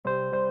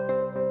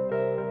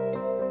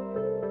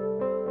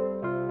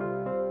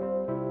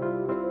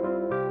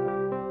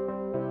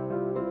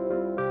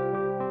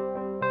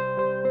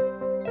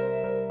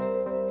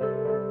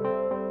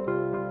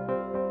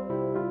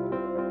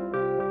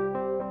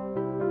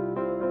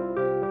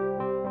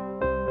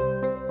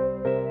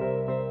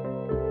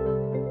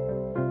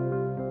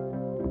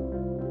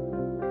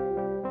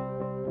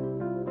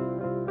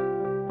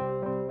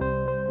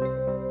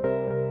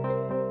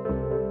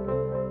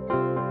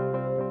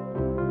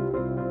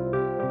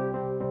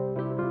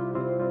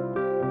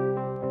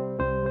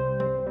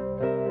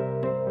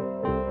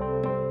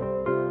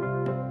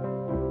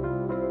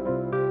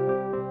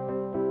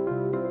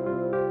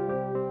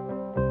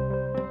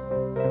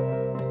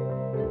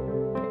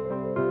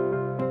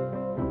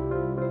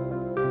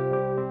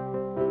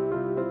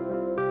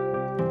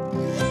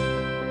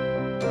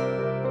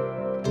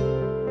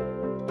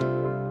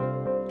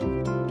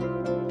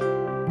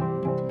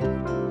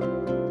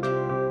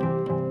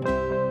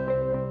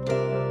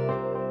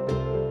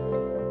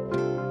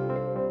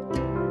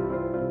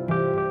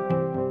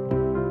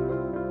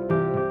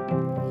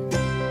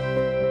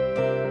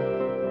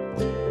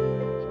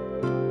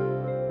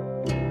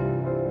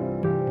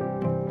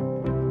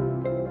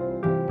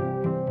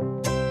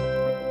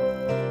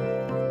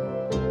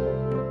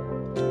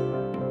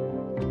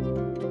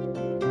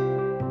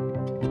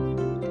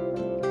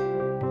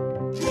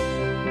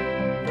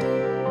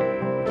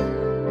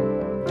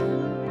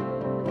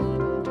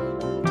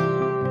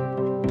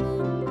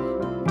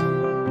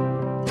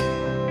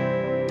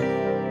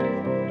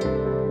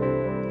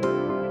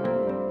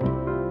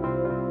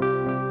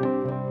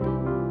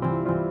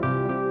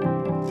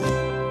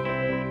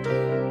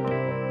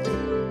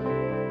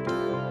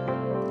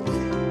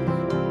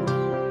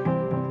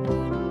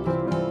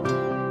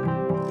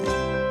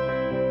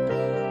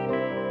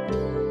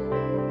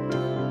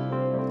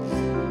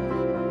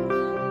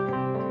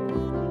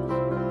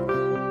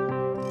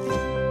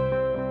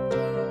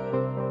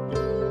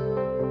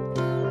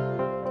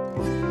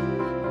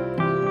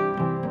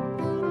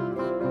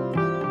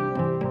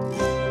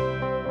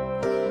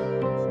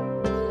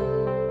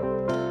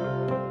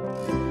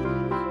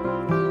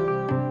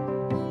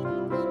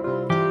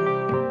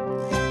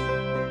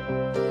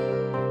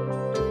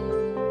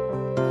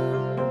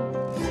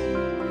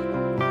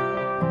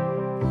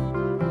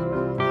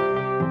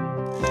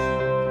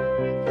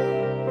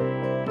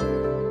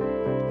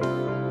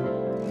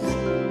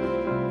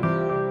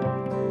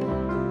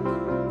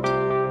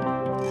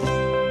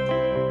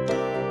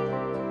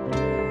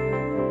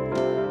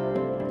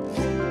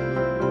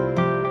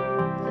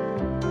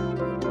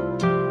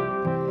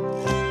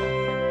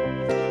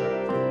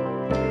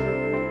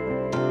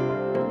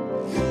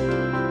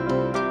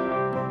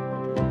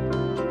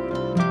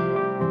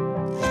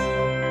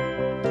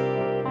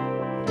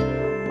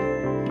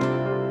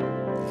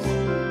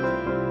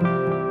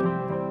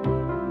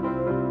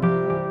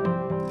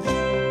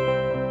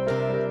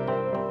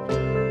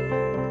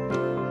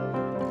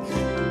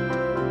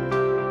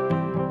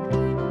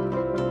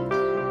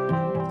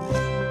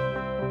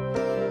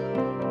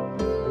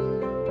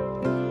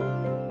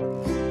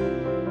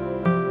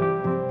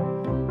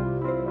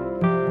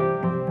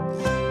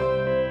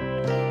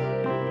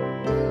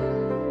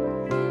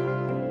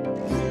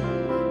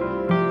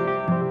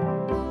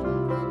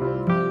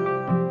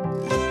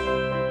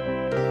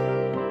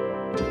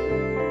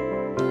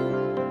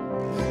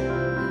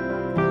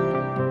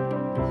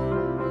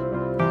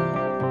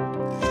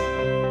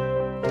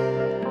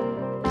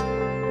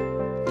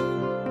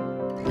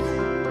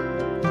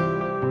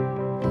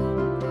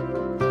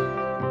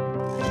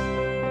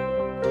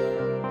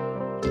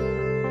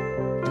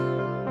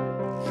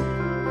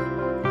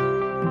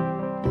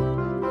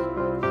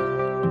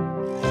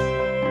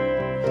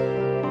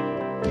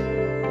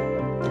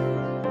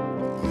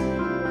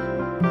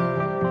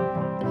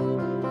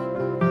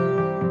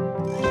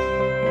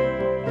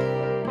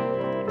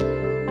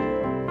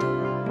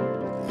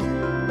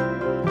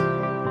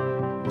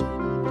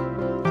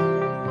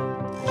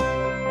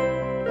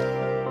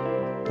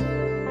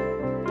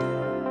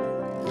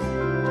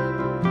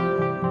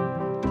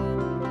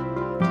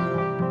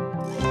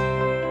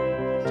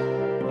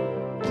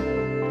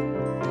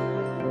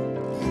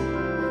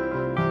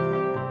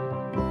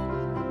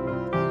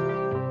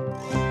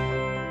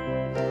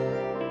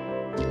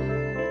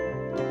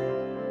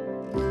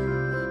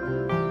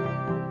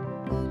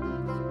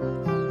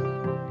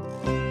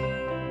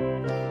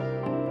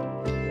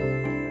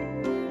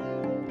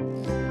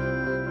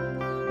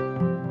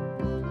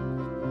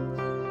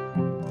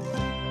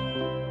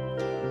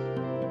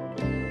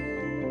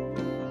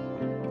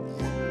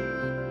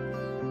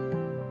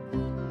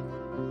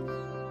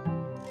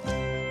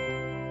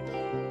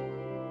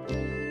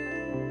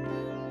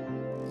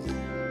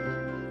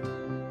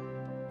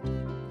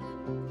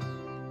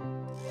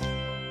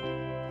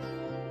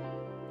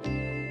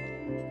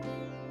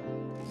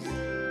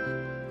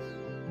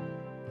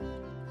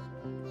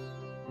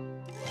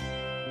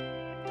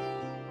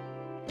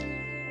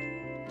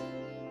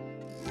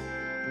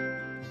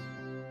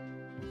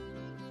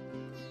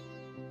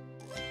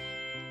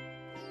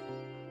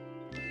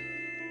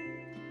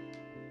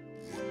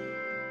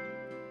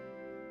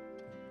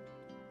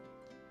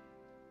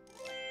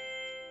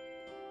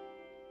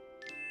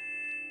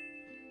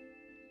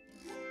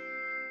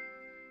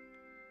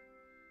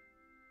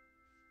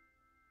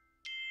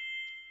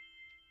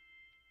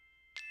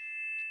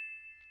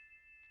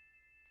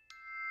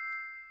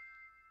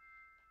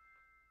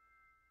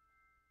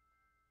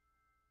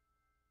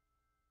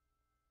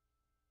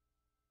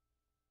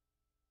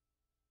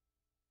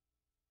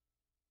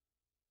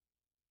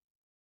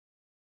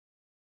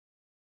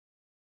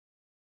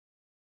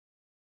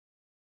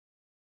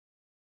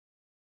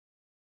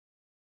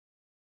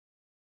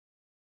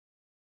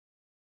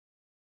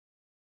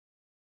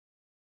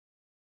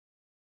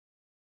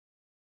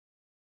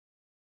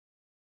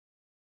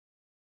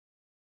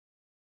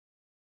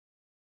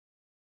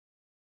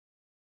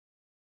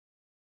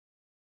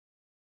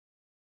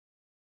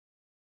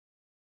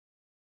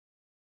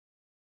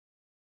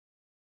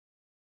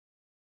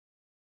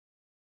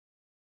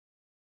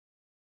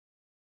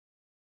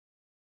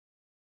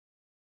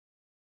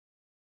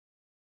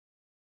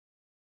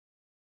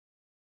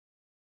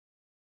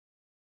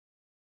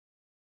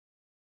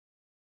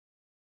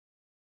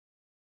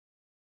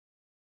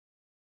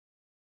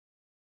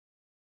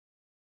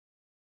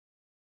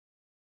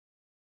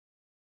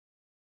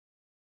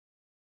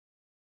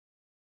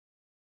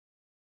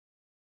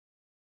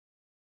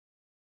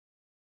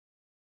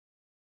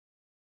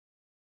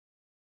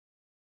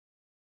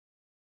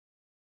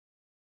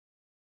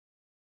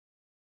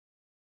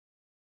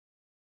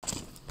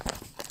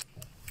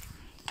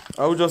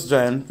I will just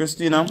join.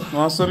 Christina,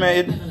 want some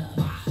eat?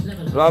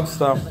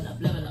 Lobster.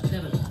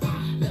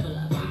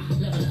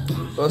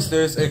 Plus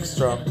there's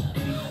extra.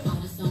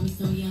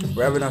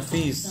 We're having a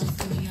feast.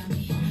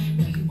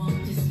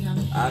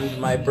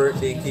 And my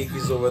birthday cake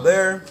is over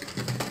there.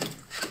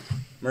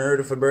 I'm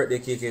ready for birthday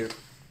cake. I'm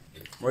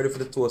ready for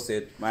the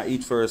toasted. I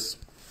eat first.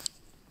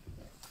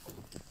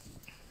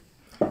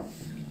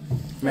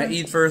 I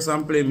eat first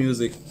and play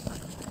music.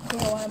 You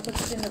want to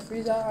put it in the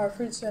freezer or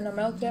fridge so it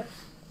melt yet?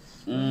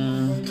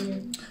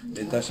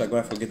 Tasha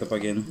going to forget up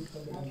again.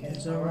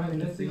 It's alright in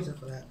the freezer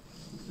for that.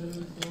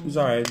 It's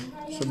alright.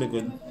 Should be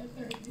good.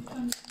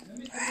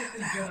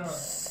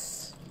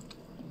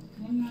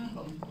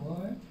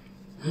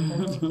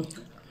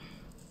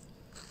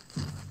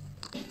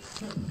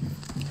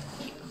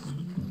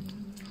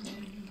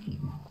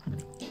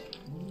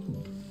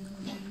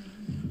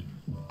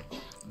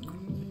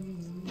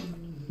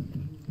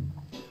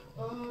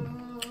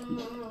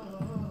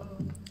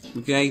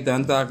 We can't eat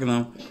and talk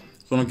now,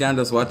 so you can't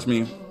just watch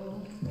me.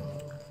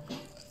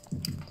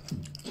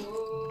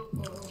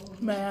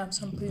 May I have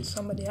some, please?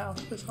 Somebody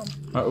else for some.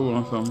 I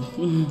want some.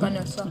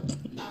 Vanessa.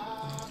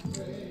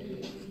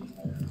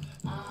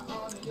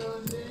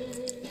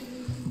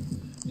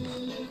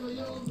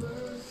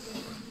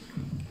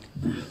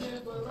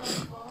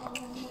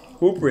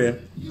 Who pray?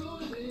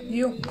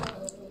 You.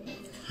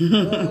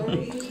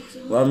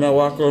 While me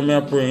walk around,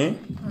 me pray.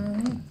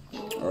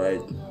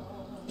 Alright.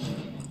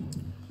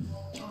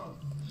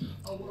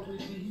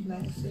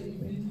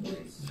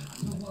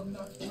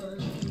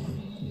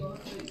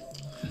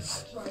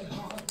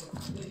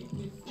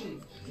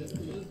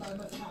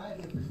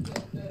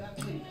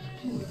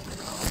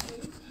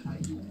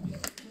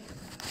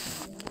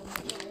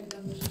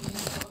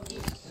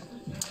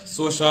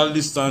 Social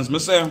distance, me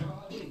say.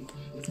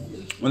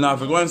 When I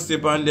go and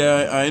step on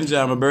there, I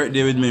enjoy my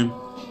birthday with me.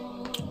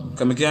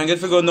 Because I can't get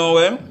to go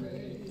nowhere.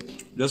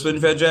 Just when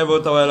I drive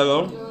out a while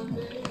ago,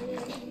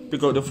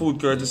 pick up the food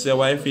courtesy of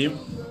wifey,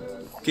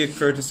 cake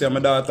courtesy of my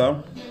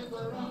daughter.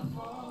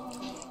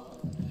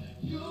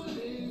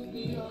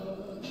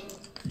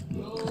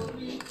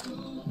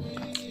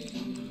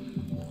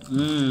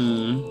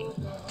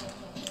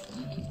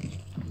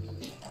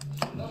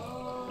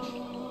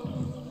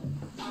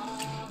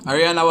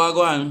 Ariana, what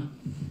go on?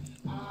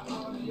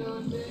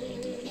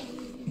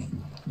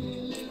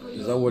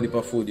 There's a whole heap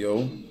of food,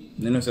 yo.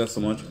 You don't say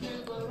so much.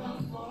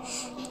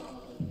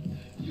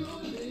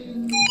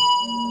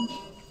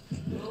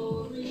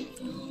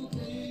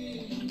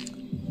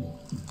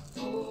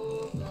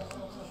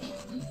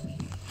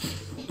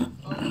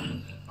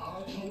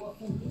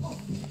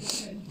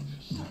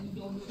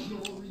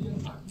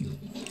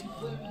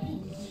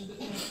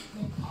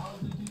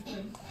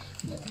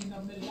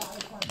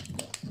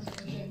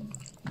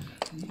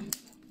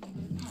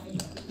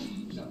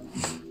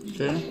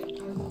 Okay.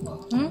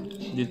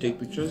 Did you take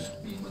pictures?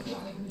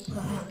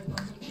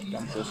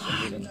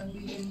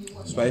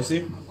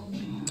 Spicy?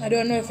 I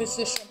don't know if it's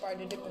the shrimp or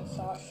the dipping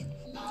sauce.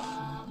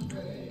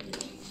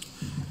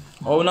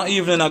 Oh, not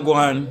evening I go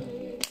on.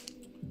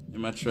 You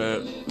might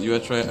try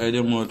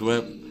your mouth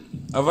wipe.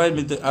 Avoid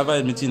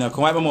me, Tina.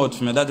 Come wipe my mouth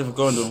for me. That's if you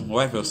can't do. My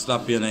wife will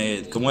slap you in the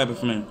head. Come wipe it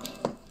for me.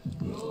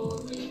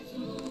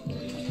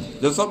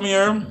 There's something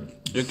here.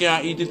 You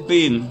can't eat it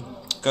plain.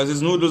 Because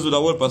it's noodles with a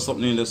whole or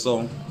something in the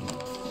song.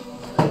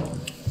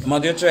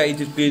 You try eat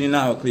it clean and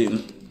now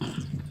clean.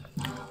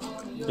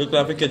 Look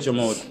like you catch your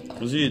mouth.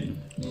 You see it?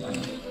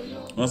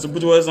 Want to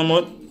put yours in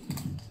your mouth?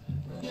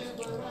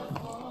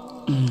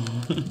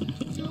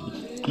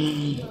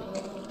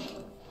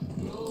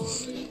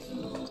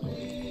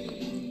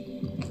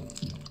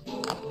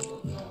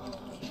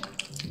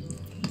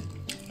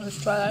 Let's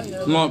try that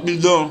here. Come on, be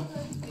done.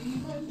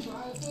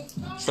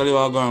 Tell you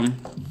what I'm going.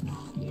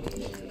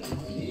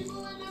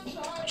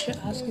 Should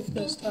ask if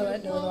there's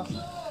Twilight deliver.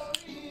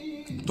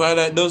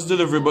 Twilight does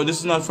delivery, but this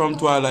is not from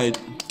Twilight.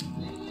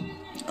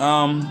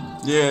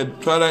 Yeah,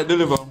 Twilight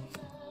deliver.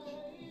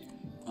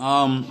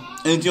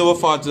 Anything over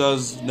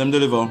 $40, them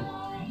deliver.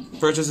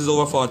 Purchase is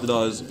over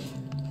 $40.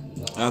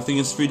 I think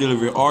it's free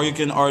delivery. Or you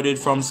can order it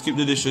from Skip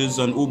the Dishes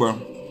on Uber.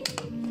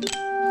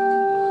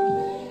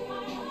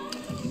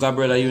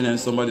 Gabriella Union,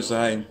 somebody say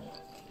hi.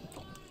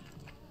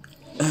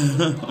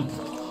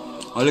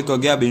 A little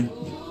Gabby.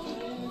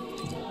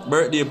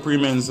 Birthday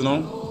premiums, you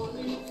know.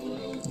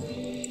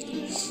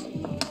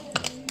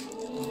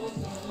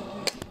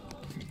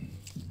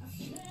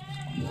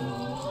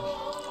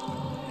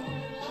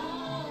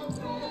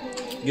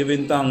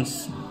 Giving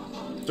thanks.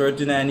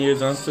 39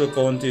 years and still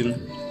counting.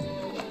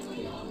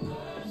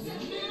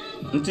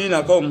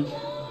 Tina, come.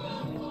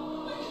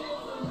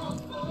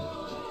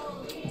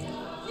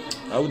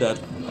 How that?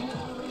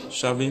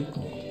 Shavi.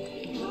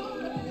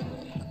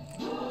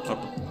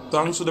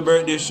 Thanks for the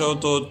birthday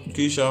shout out,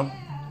 Keisha.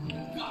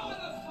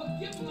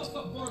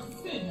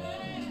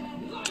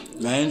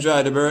 I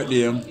enjoy the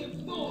birthday.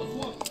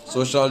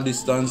 Social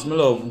distance, my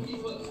love.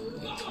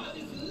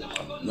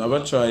 Never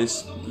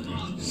choice.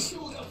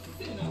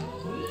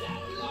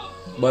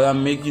 But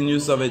I'm making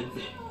use of it.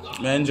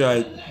 I enjoy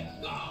it.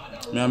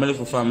 Me and my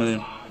little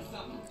family.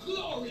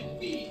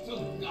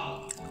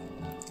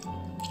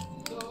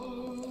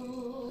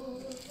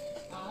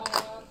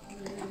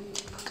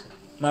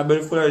 My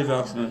belly full of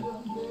this man.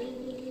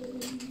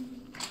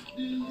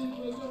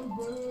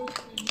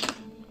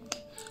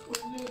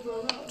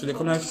 Today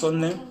come like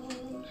Sunday.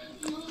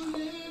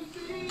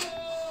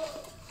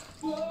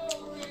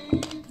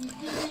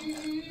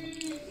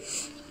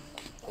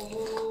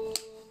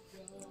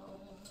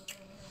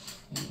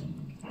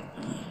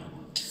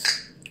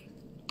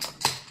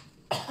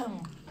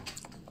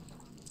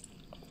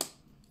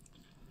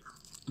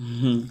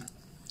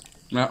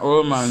 My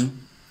old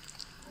man.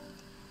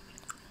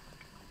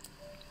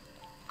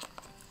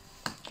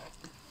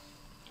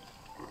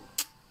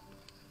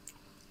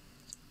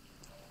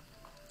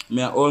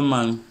 My old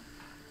man.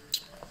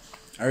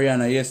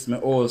 Ariana, yes, my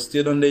old.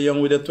 Stayed on the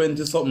young with the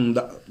 20 something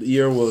that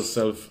year old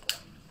self.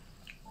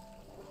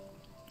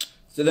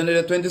 Still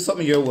under the 20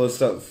 something year old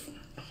self.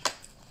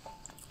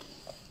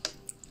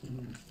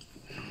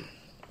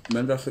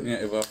 Man, that's something I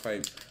ever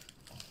fight.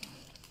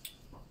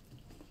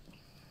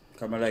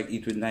 Cause I like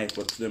eat with knife,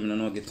 but them don't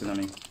know getting on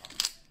me.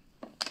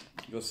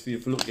 Just feel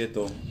look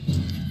ghetto.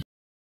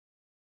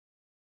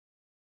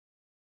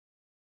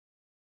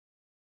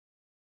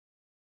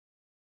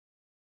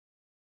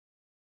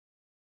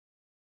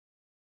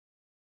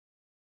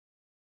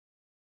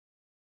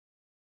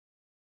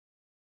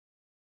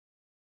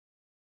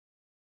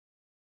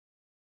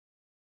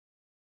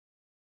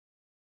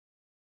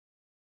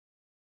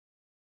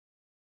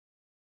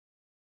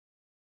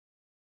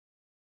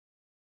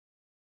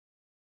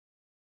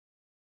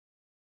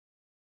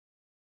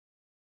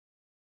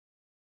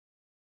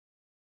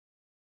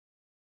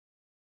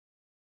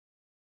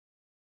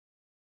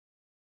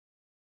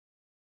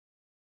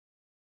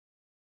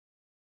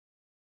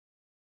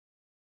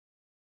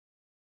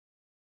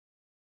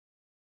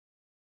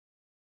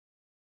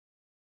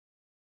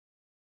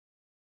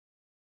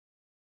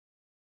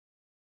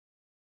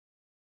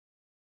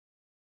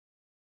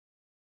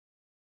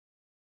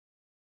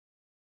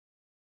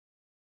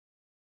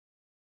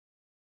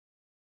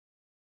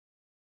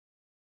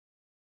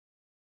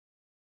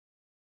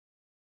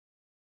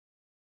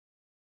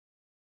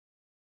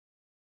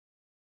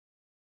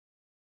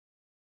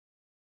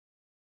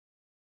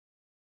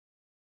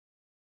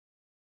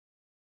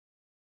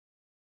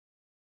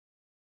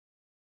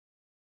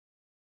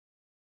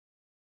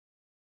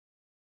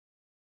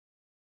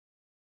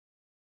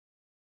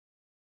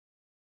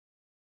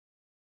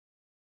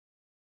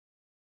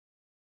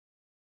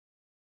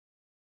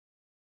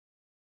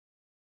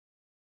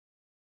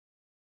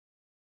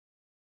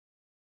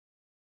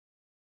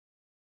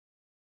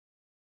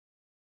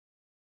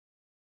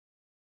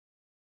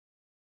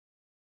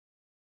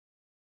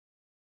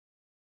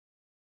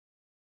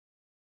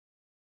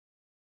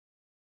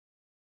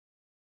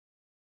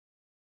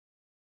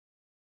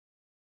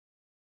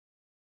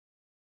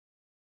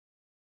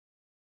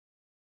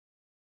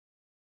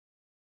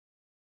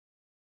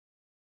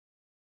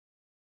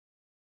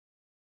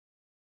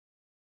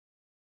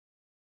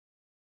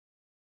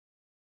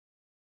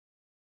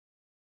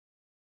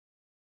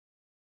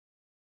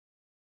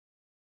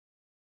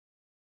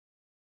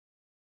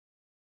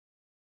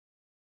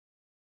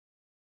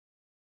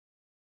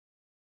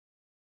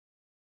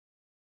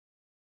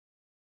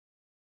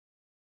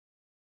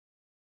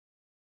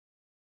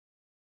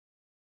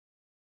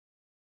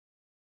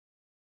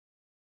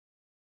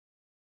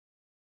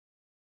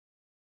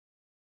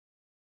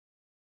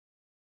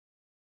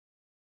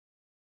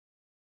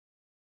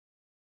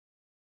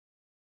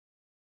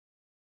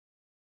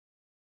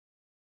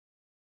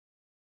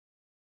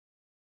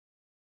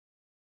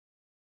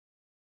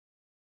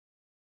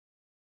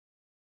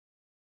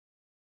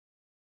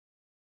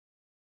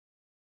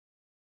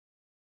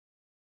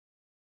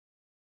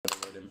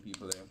 Them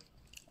people there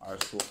are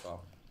so far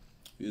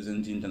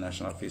using the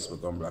international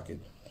Facebook and block it.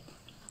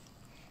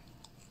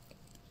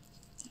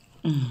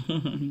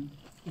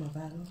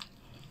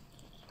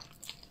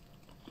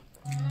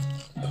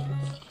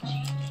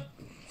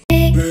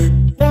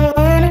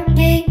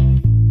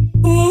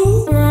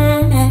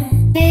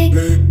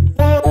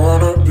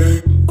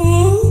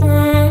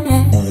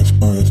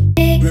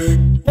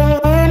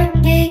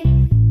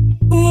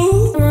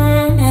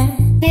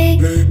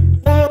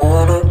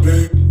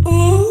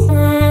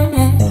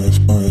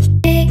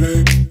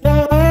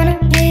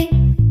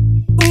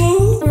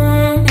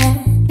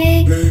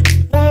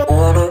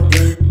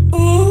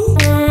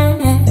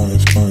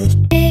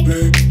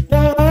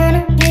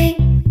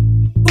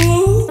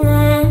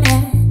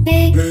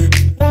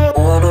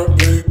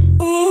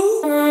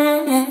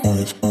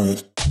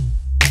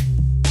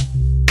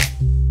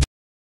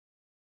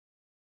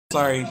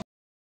 Sorry.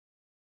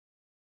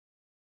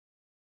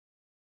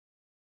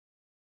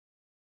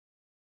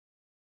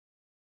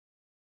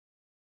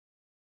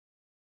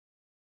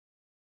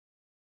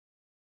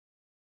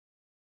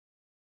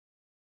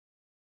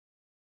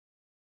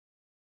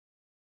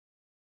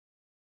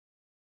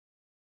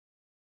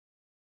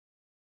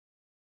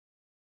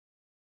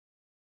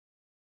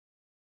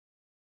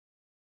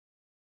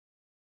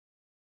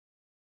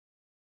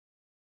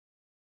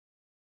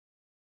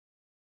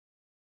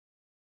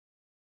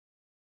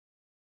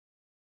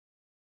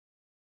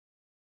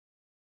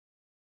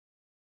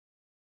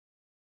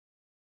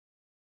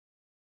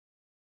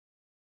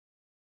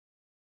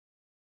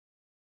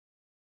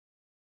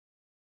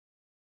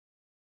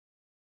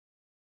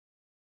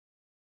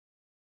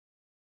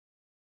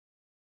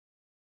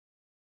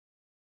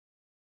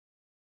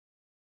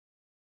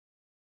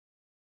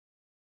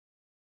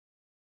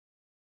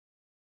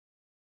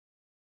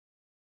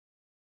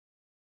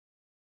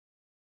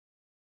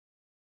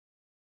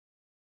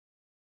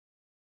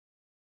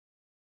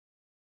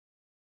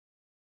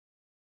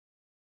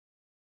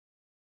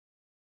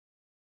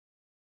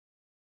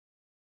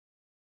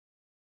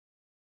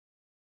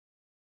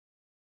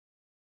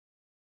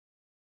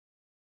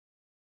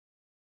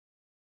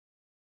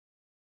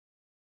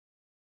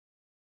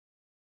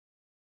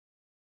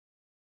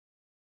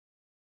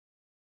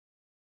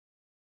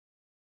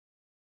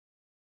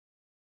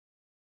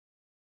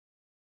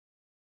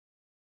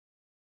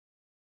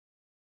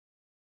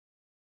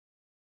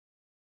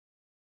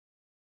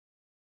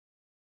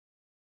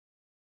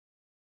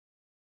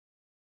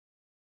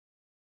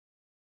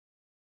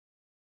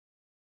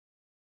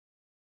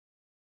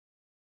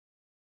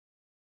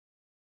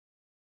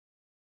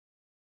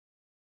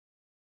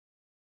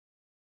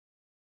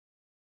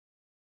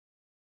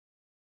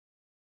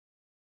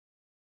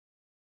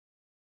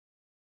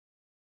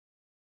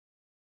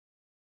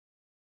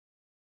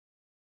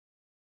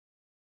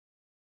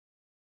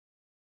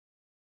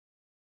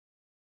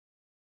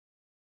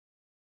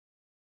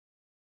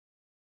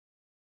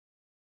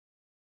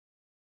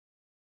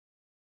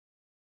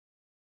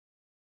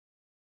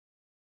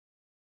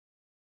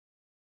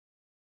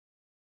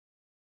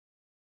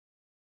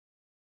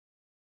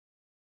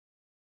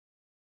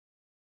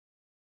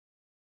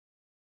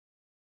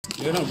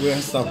 You're not going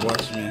to stop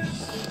watching me.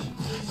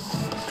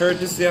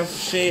 Courtesy of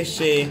Shay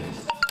Shay.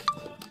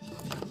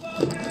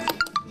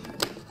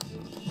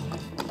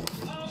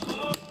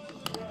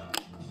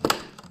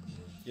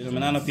 You know,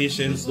 I have no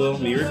patience though.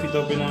 Me rip it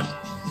up, you know.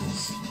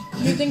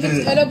 You think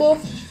it's edible?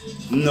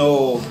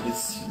 No,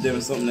 it's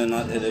there's something that's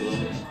not edible.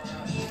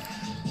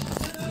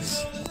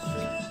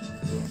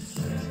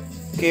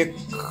 Cake.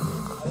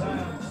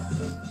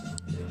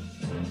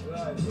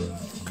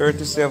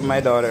 Courtesy of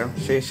my daughter.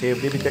 Shay Shay,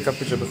 baby, take a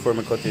picture before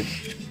me cut it.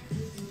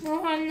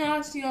 Oh, I'm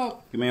nasty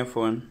up. Give me your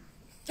phone.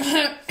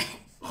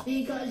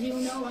 Because you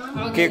know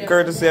I'm Cake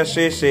courtesy of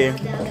Shay Shay.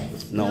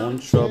 No in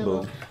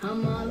trouble.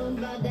 I'm all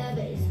about that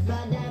bass,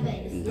 about that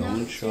bass. No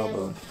in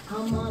trouble.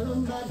 I'm all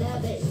about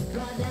that bass,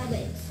 about that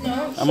bass.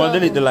 No. I'm gonna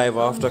delete the live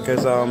after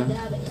because I'm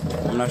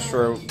not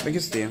sure. We can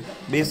stay.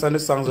 Based on the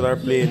songs that are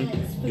playing,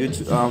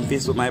 YouTube,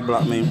 Facebook might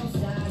block me.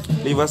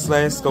 Leave a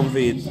slice, come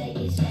feed.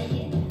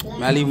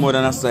 I leave more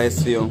than a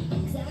slice for you.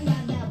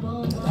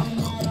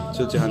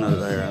 Tilt your hand out of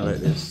there like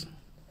this.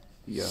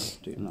 Yeah,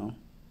 do it now.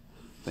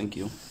 Thank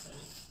you.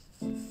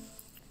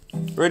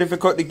 Ready for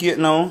cut the cake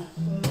now?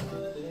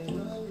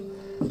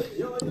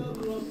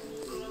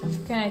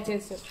 Can I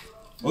taste it?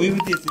 Oh, you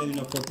will taste it in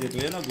a cut it.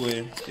 You're not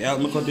going. Yeah,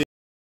 I'm cut it.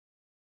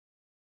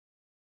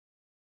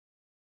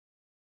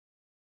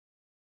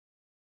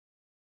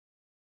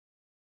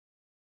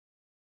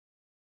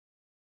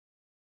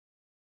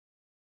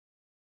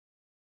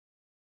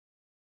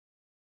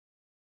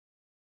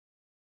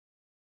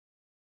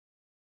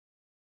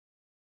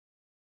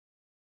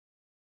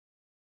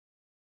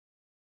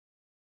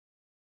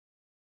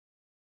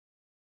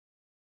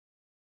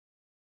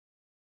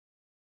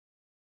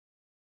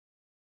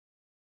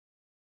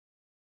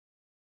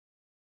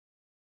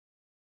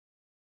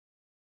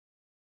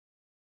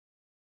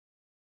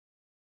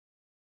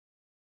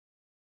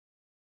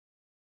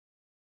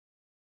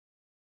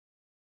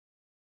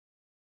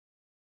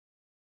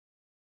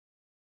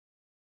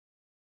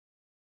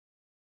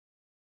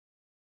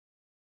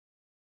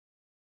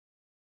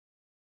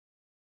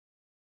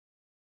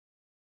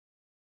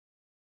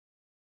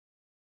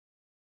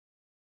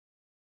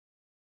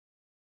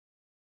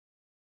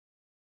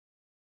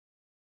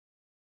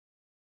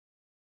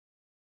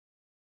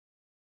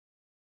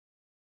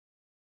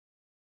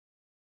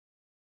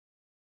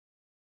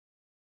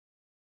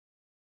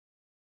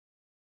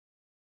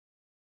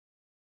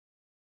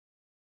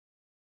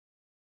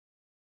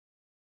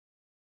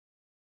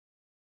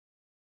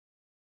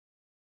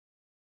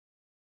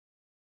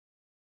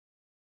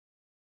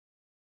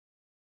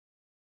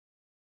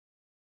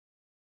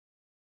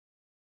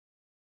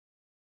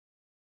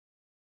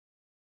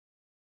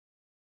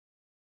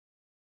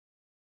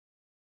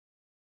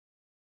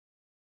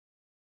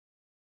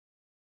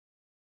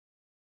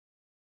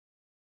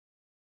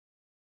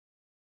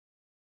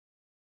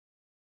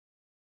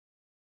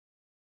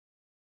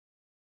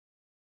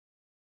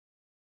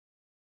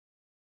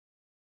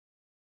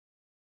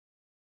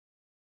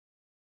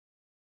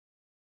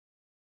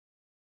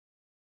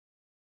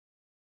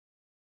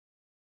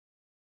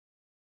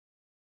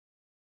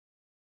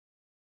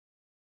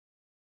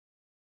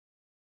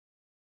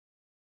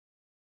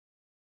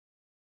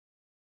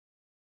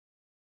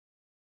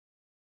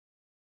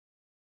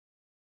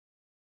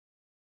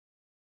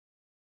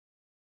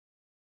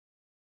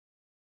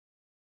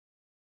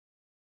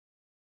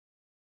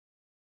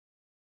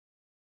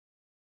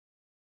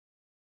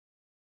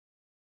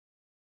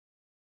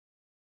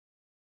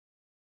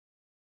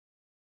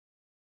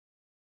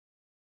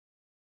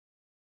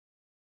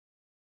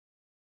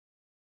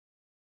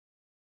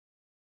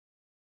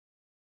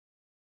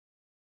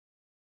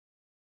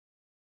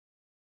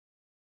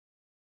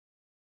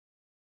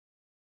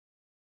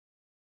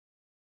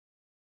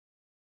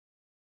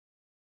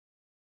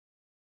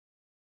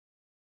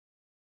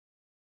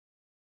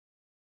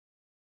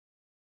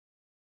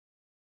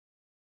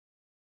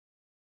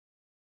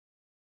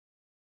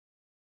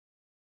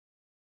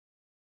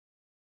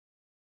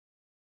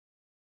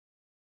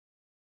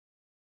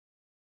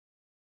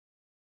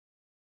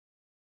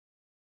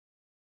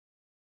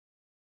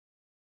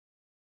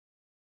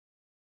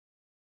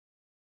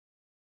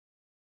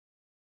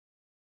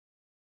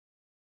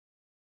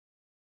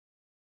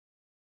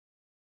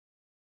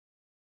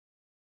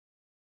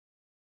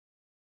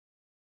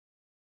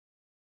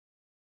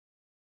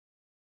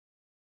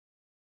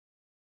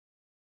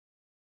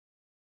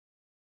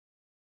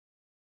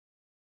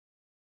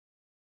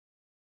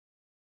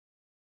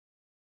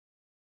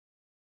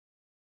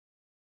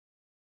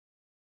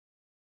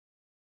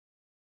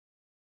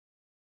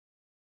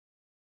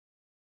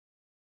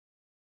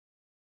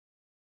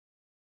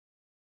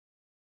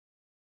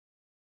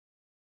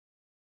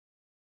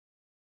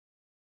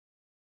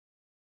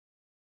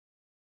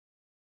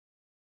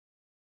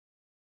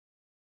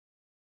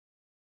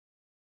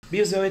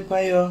 Busy with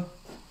Payo.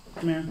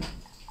 Come here.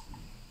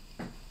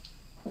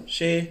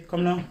 Shay,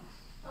 come now.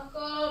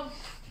 Uncle.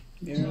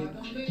 Get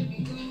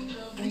ready.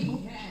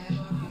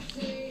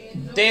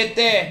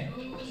 Tete.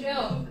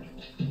 Chill.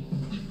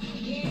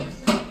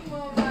 Come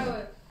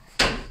on,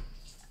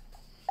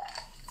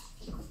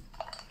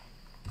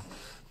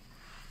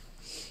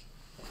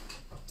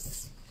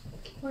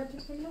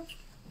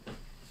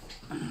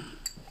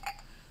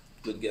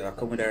 girl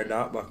come with her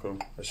dark buckle.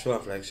 I show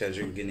off like she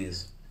drink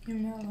Guinness. You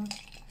know.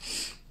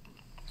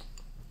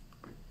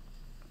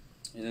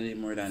 You don't need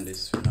more than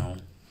this for now.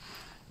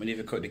 We need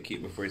to cut the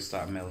cake before it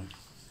start melting.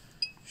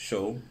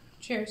 Show.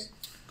 Cheers.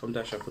 Come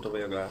Tasha, put over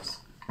your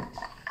glass.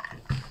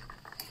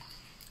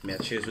 Me a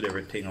cheers with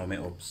everything on my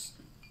ups.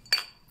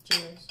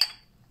 Cheers.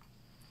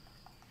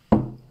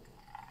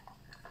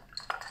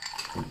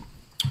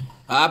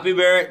 Happy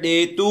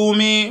birthday to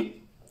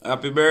me.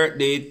 Happy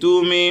birthday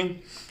to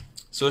me.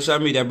 Social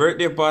media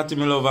birthday party,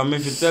 my love. I'm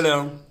if you tell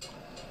you.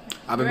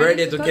 Happy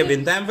birthday to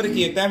Kevin. Time for the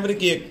cake, time for the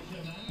cake.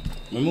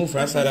 We move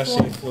from outside that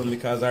shitty phone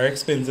because our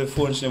expensive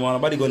phone, she want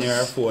nobody go near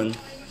our phone.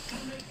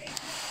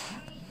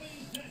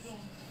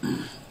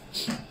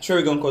 Sure,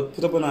 we're gonna cut.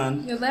 Put up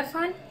on. Your left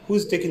hand?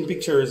 Who's taking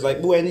pictures?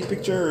 Like, boy, I need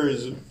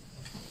pictures.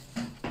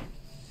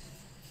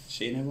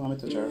 She never want me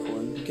to touch her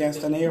phone. You can't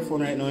stand near your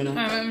phone right now, you know.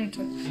 I'm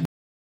touch.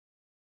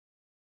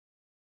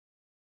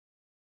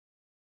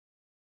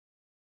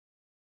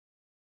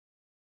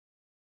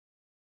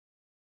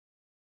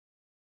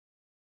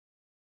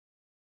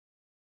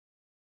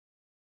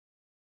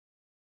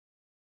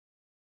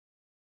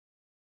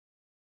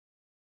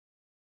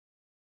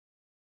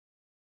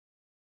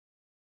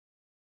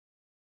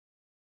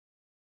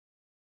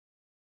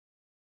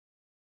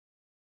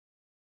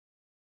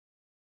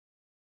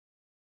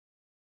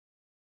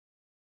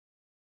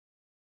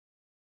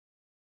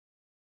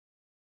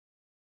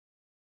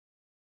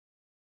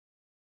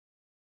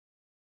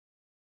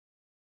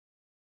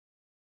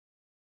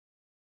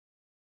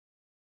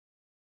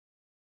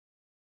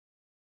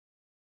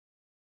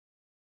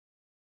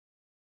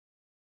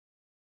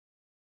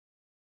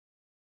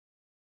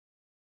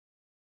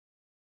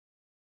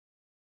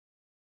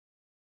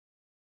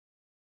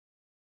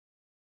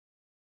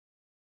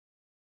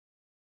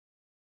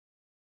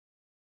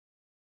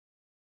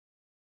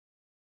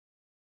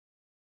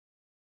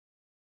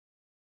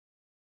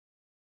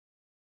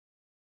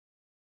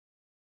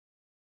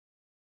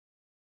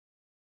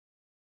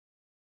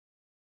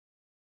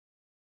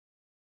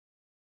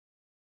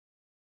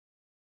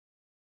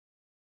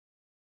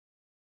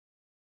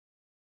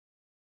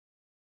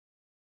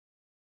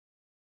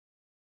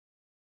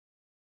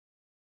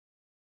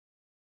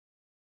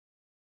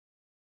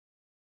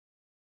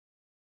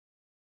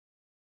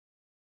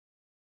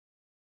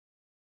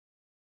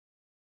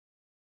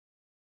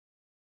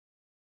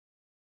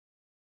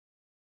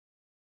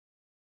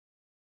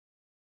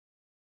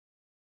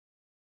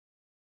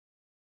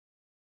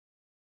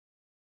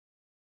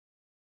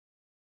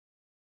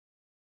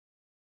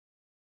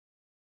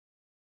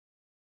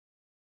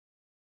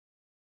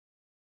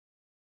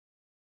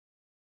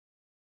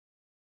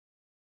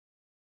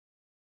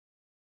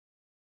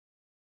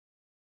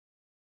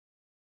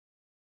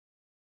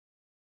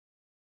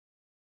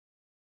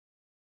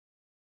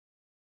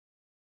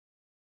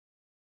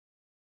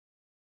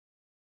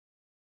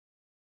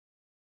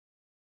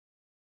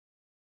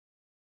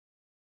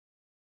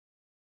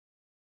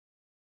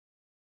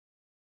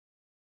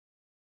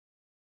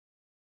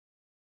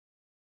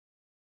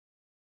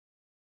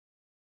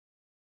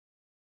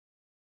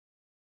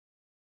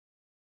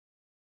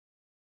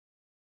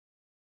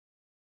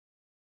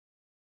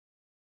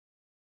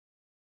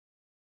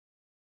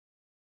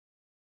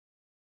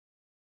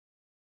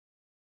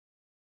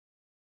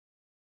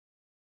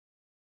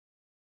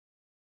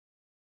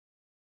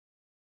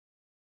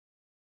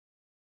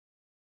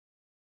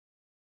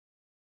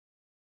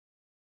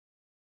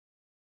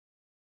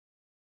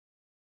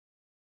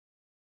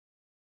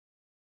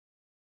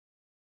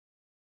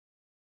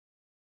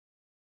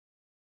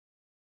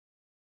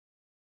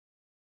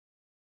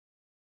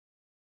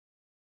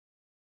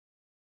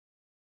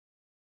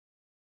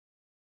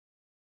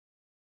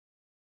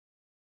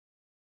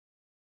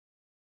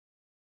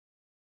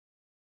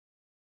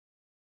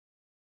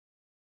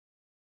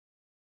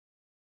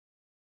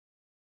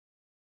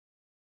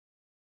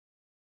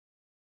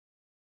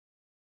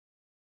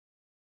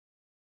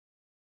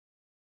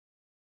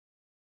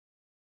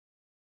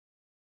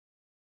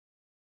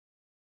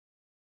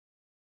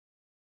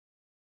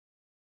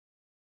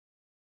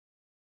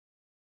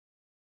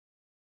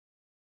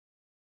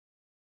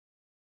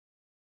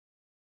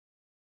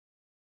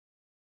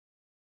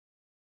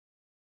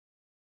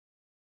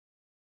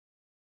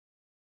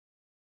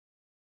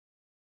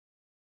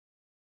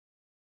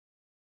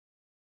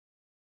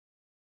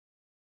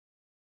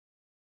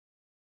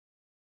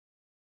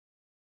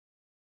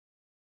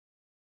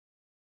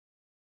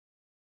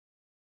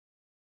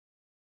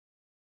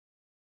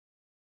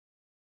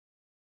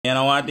 You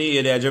know what?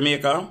 You're there,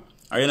 Jamaica.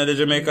 Are you know the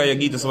Jamaica? You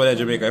get to somebody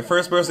Jamaica.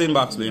 First person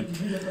inbox me.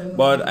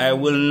 But I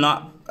will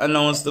not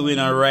announce the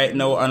winner right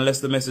now unless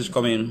the message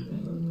come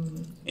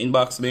in.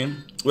 Inbox me.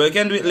 Well, you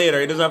can do it later.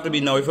 It doesn't have to be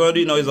now. If you want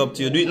to do it now, it's up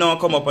to you. Do it now and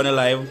come up on the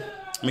live.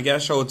 I can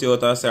shout you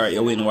out and say, alright,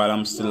 you win while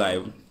I'm still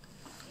live.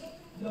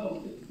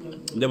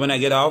 Then when I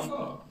get off,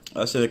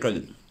 I'll say the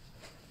credit.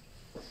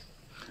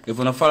 If you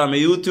want to follow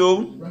me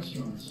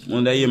YouTube, you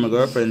want to hear my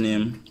girlfriend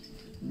name.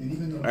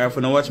 Or if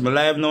you want to watch me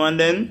live now and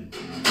then,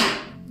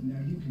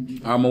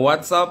 or my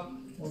WhatsApp,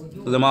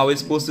 Because I'm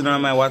always posting on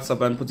my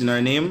WhatsApp and putting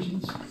her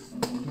name.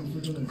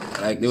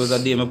 Like there was a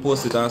day I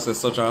posted and said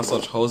such and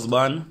such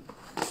husband.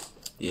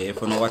 Yeah,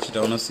 if you don't watch it, I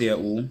want to see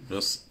who.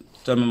 Just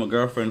tell me my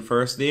girlfriend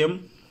first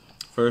name.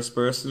 First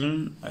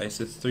person. I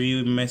see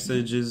 3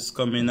 messages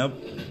coming up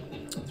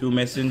through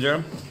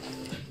Messenger.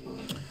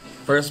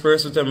 First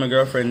person tell my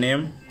girlfriend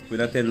name with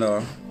a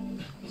 $10.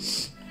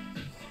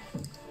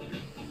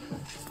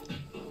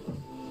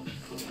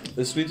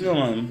 The sweet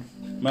woman.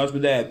 Mouse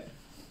with that.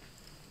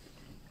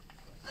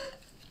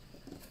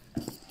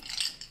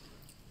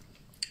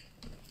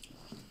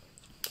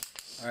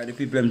 Alright, the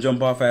people them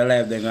jump off our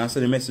live, they're gonna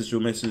send a message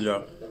through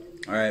Messenger.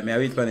 Alright, may I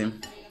wait for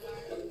him?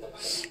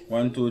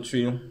 1, 2,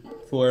 3,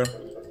 4.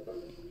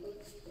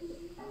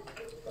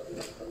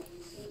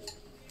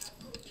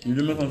 You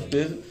do make some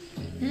space?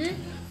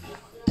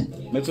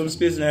 Make some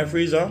space in our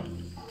freezer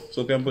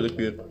so we can put the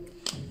plate.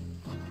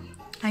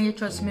 And you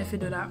trust me if you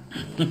do that?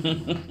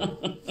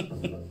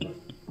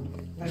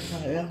 Like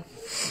that, yeah.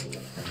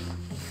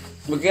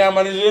 We can't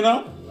manage you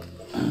now?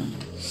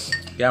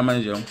 Can't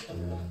manage you.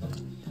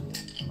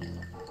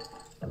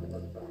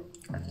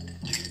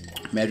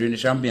 I drink the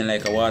champagne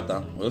like a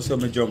water. We'll see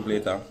me drunk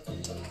later.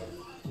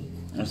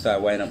 I'll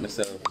start winding up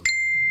myself.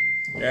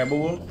 Yeah,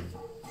 boo.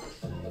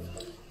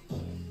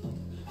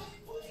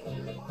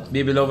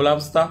 Baby love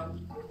lobster.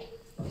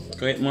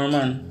 Create more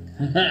man.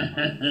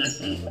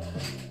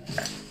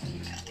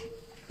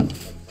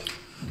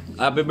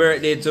 Happy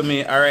birthday to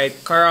me.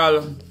 Alright,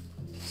 Carl.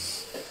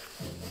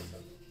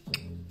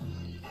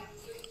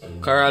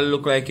 Carl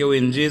look like you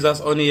win. Jesus,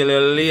 O'Neil,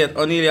 you're late.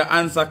 O'Neil, your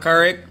answer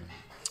correct.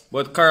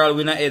 But Carl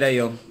win ahead of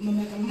you.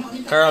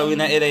 Carl win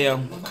ahead of you.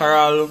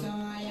 Carl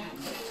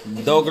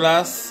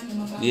Douglas.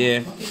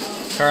 Yeah.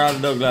 Carl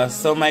Douglas.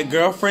 So my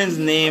girlfriend's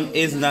name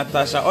is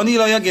Natasha.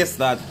 O'Neil, you guessed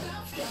that.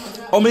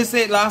 Oh, me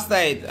say it last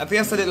night. I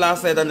think I said it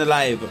last night on the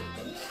live.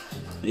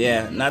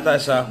 Yeah,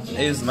 Natasha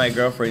is my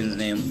girlfriend's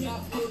name.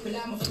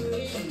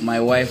 My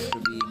wife to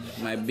be,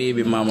 my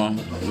baby mama,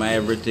 my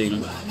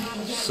everything.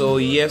 So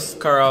yes,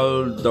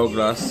 Carl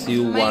Douglas,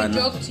 you won. I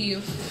joke to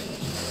you.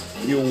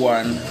 You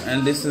won.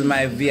 And this is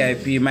my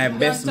VIP, my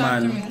best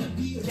man.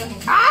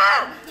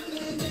 Ah!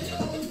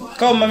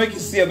 Come, I make you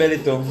see your belly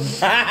too.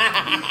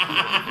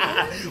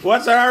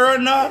 Watch her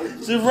run now.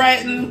 She's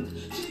frightened.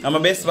 I'm a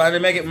best man. I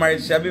make it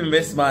married. She'll be my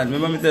best man.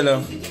 Remember me tell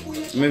her.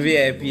 I'm a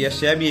VIP.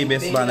 She'll be a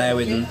best man. I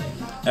wouldn't.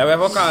 I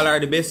ever call her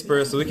the best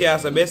person. We can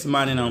ask the best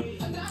man, you know.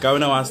 Because we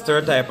don't want to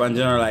stereotype and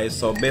generalize.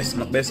 So best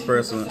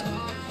person.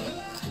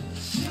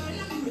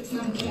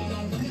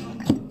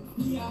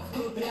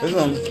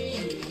 Listen.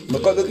 I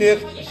cut the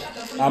cake.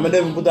 I'm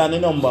never put on the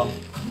number.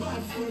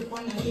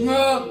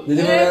 No. Did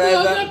you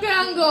realize that?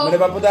 I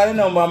never put on the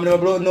number. I'm never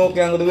blow no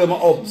candle the way my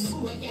ups.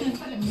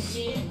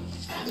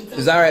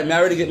 It's alright. I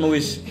already get my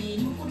wish.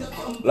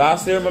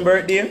 Last year, my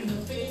birthday,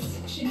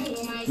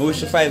 I wish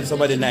to find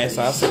somebody nice,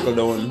 so I settle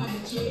down.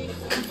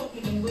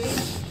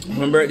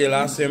 My birthday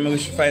last year, I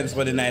wish to find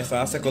somebody nice, so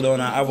I settle down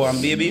and have one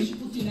baby.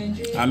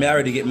 And I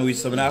already get my wish,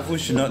 so I'm not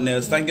pushing nothing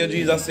else. Thank you,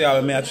 Jesus, for all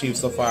I may achieve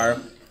so far.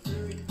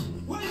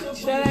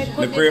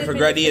 I pray for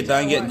graduate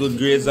and get good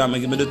grades. I'm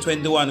going to give me the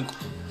 21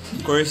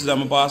 courses. I'm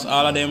going to pass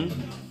all of them.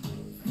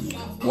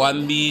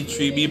 1B,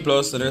 3B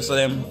plus, the rest of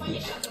them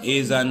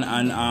A's and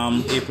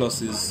A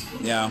pluses.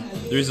 Yeah,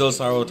 the results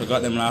are out. I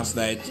got them last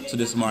night to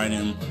this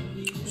morning.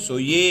 So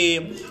yeah,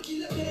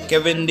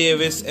 Kevin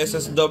Davis,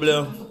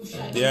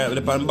 SSW. Yeah,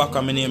 the pan back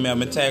on my name.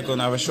 I'm a title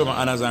and I have a show my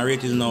honors and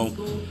ratings now.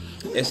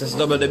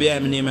 SSW, the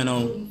behind my name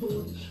now.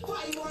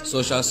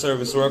 Social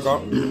service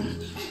worker.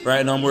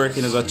 Right now I'm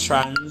working as a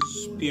trans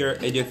peer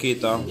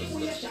educator.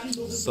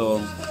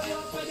 So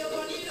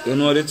you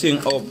know the thing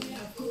up.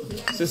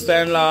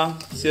 Sister-in-law,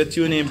 see you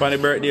tune in for the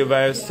birthday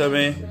vibes. Tell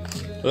me,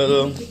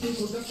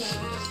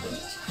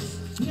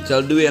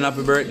 tell Dwayne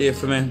happy birthday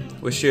for me.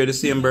 We share the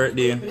same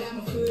birthday.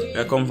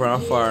 I come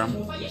from afar.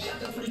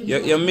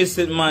 You miss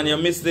it, man. You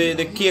miss the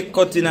cake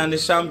cutting and the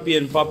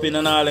champagne popping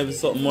and all of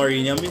something more.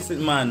 You miss it,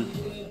 man.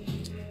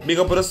 Big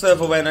up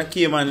yourself over in a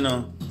key, man, you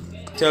know.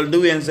 Tell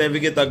Dwayne say if you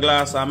get a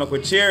glass and make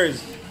with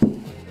cheers.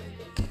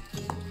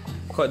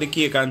 Cut the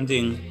cake and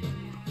thing.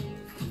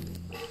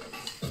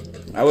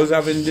 I was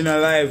having dinner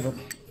live.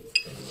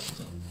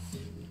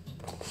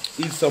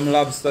 Eat some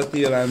lobster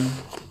tail and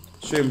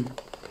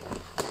shrimp.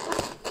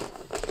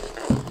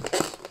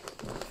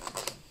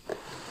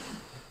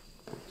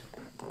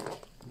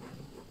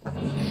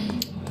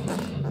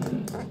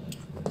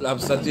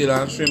 Lobster tail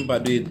and shrimp I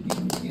did.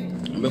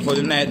 Before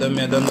the night done,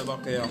 I done the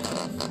back here.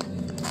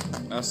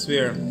 I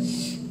swear.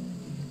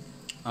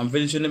 I'm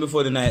finishing it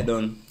before the night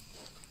done.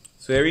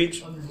 So I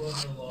reach.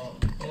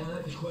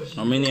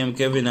 My name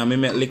Kevin and I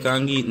met liquor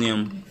and eat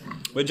name.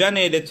 But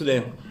Johnny did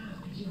today.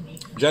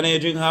 Johnny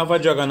drink half a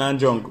jug and I'm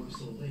drunk.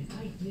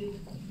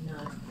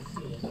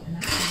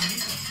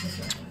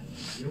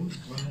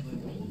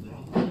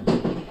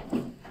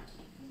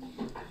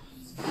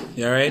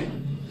 You alright?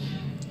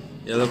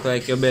 You look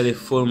like your belly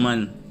full,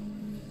 man.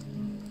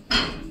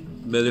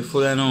 Belly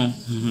full, I know.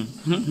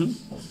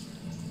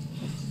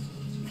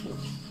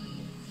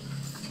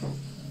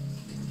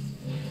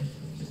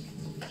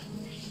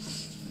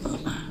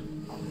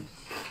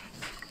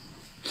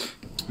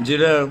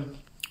 Jada,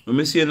 when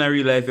me see in a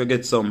real life you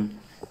get some.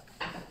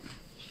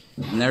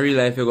 In a real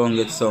life you're gonna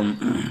get some.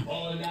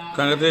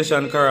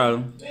 Congratulations,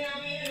 Carol.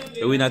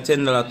 You win a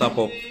 $10 top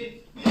up.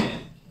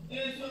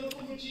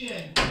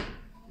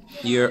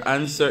 Your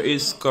answer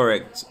is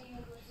correct.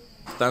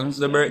 Thanks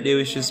to the birthday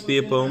wishes,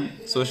 people.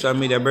 Social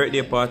media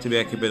birthday party we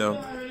are keeping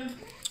up.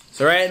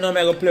 So right now I'm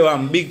gonna play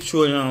one big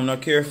tune now. I'm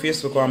not care if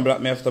Facebook will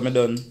block me after I'm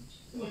done.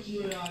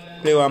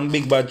 Play one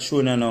big bad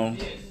tune now.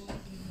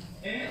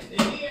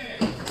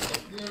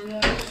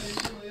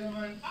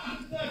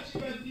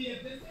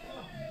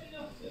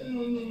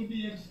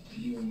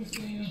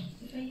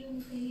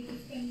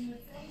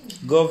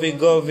 Govy,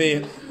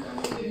 Govy.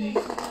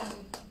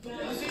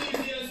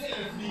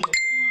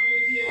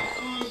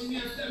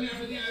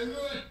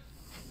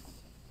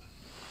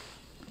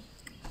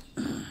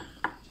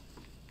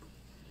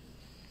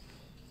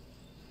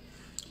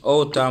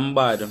 Out and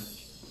bad.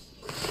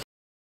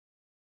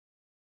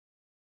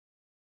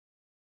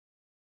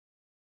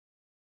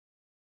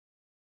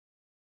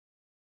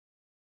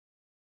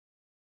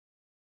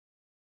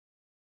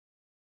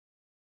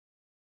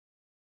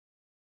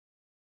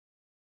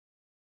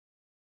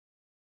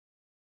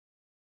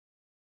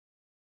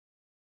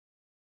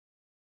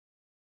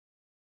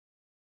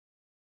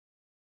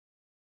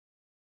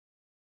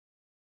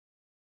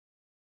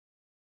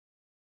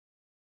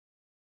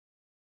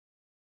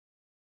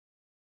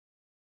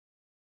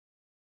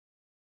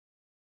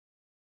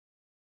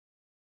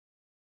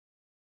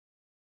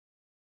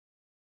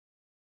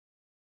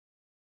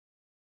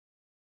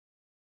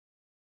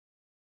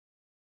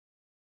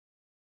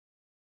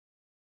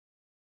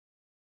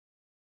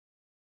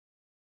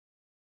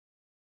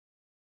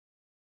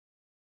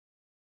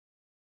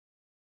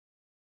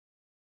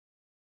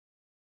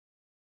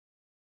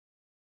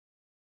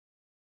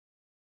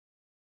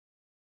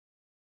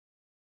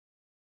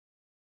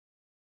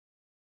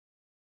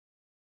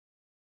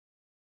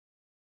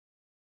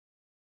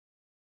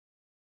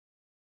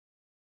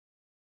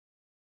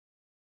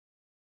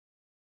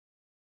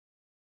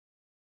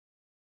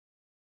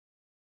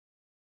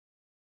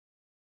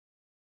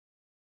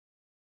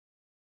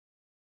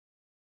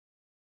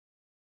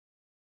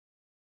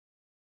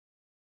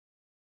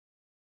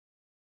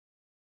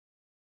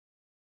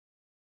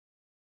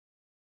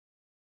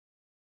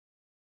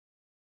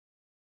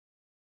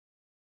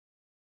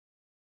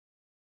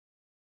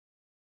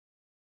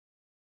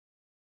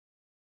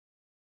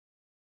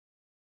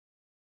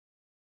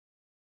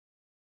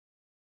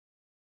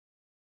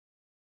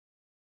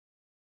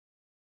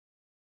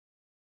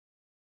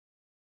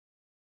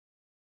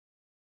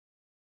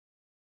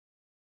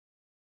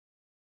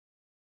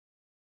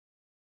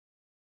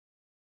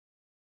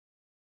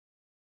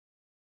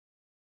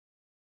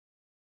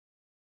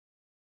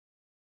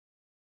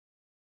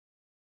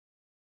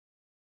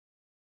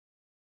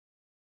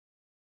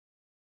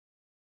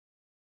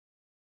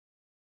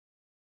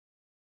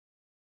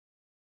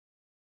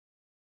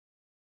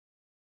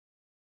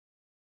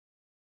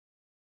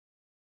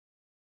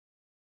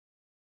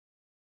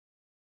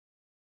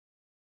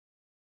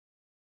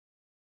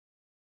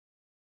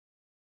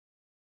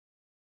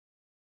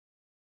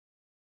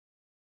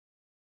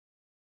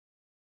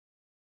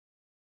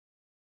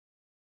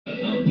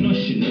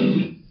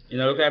 You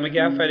know, look like I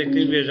can't find the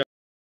cleavage.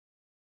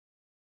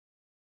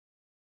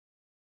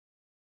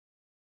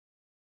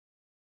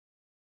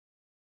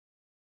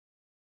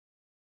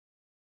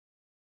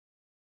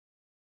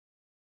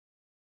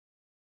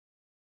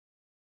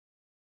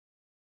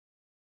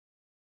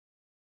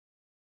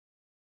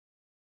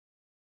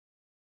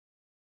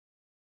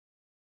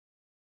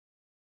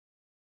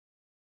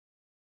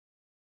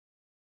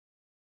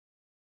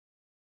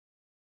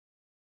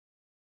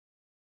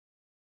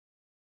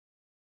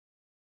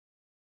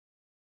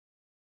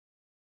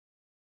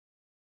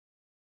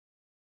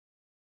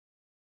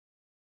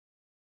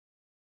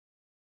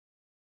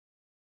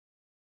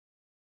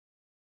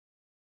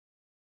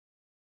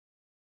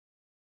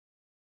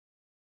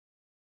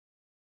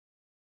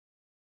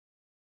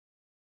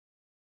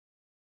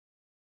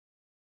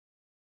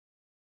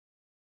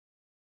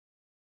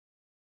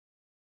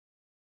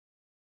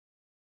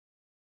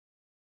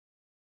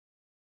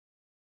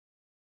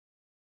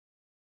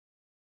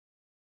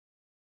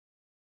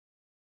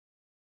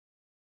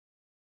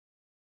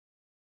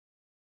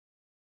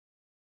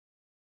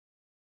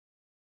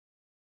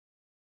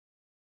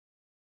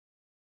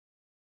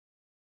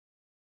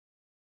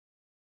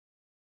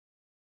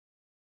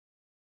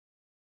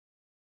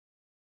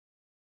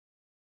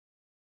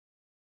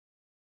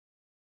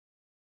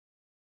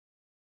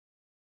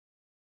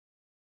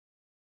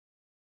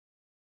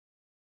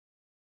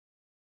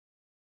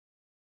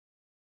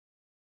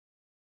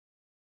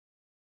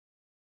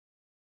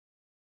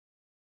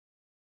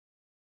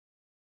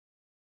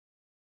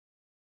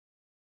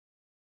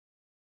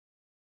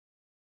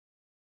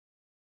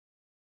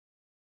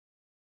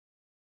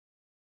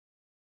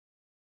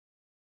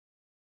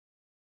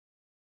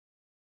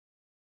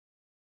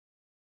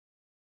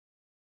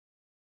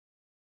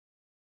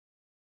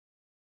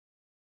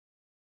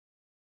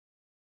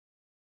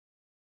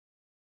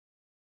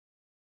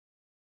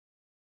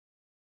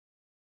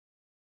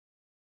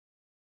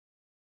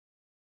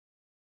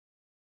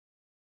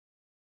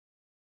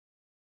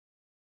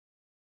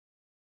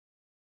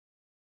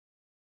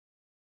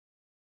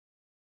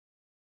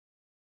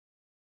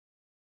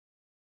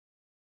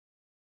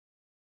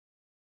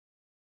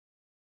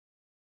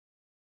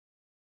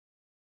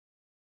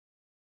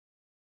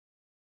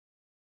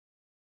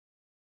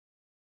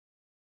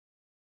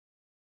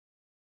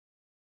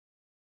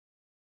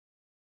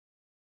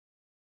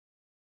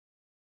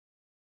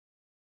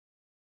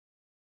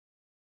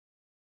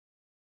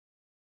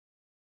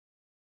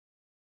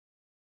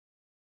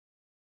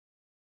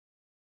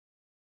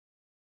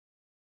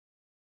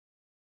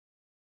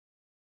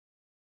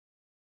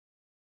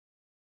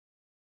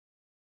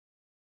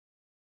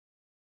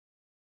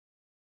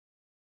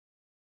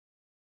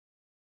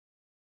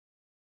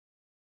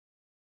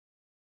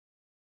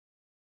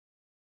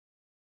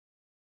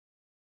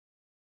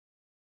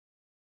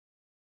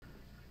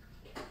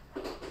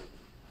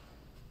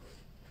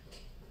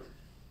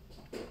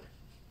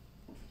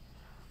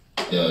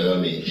 Yo,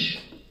 Ramesh.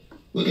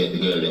 We get the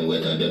girl them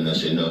wet and them not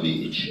say no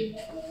beach.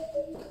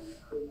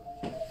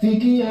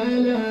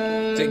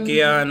 Tikiana.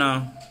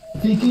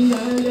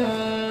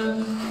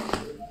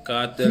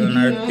 Cartel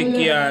her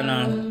Tikiana.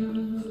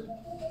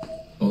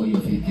 Oh, you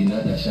fit in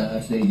other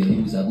shots, say you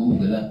use a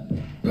Google app.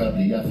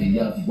 Probably have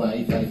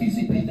Wi-Fi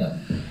visitor.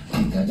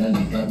 Thicker than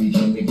the cabbage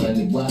on the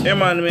granny boy. Yeah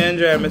man, me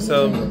enjoy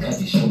myself.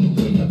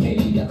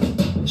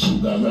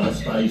 Sugar and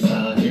spice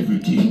and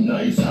everything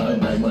nice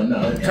and I'm an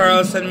art.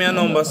 Carl send me a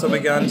number so we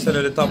can send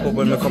it the top up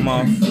when we come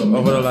off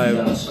over the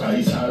live.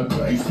 Christ,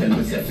 tell me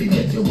if you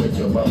get you wet,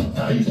 you're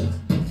baptized.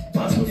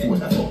 Pass my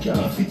phone, I fuck you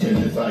off, you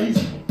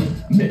televise.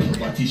 Make your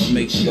body shake,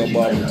 Make you go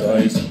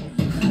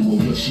baptized. Do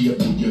all your shape,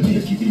 put your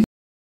make it in.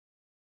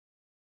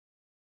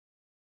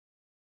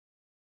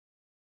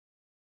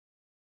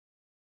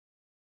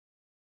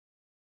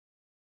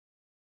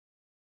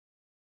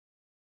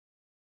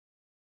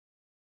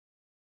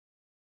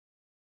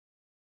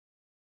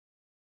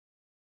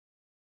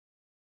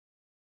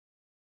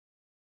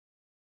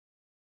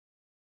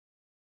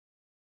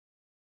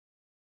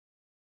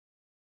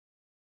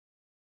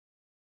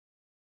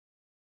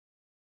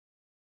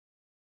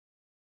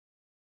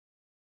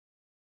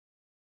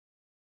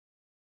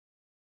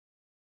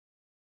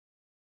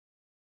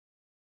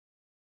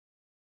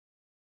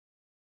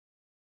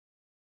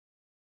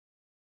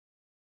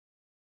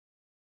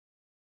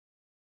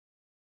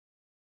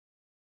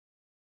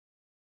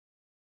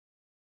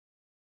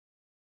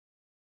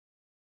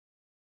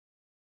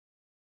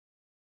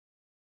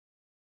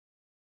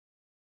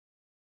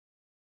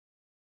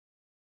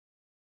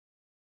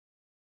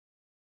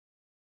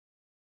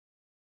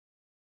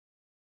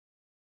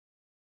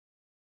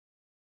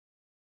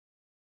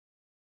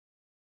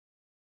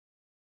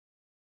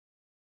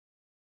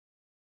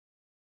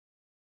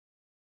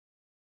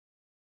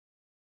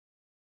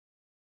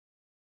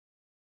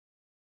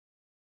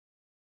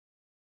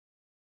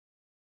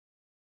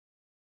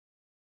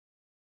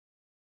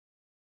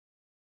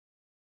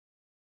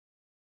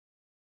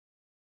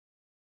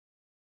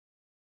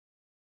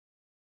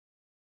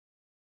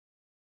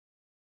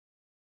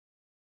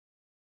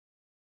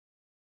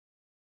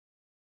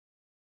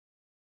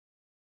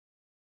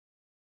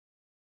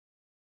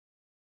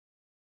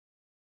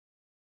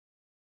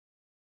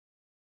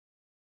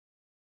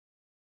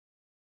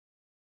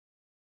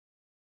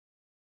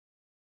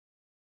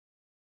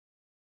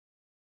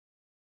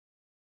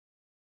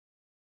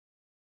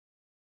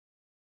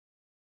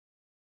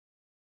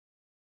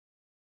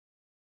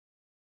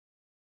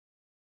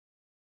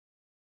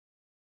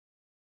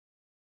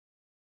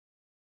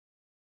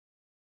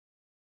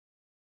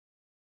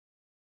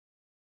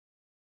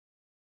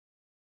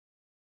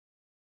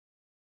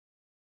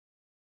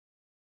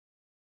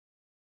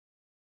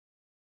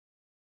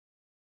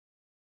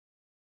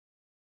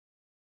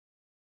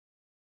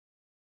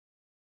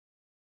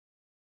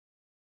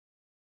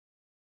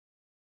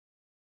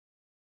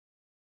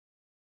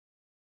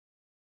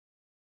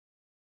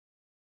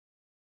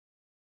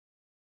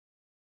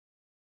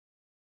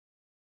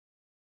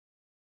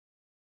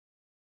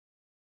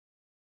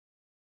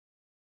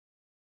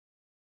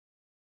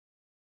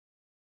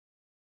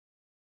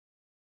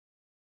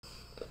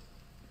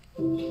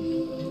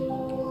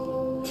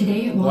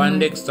 Today at One Walmart,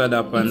 Dexter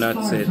up and it's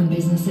that's far it. from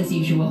business as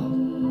usual.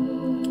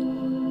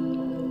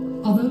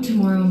 Although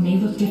tomorrow may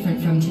look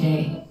different from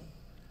today.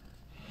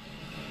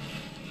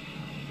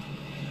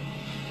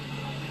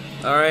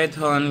 Alright,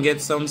 hon,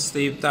 get some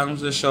sleep. Thanks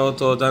for the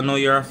shout out. I know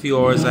you're a few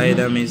hours ahead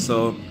of me,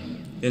 so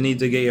you need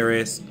to get your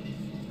rest.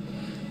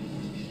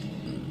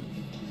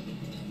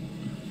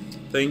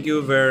 Thank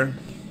you, Ver.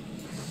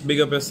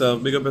 Big up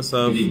yourself, big up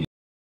yourself.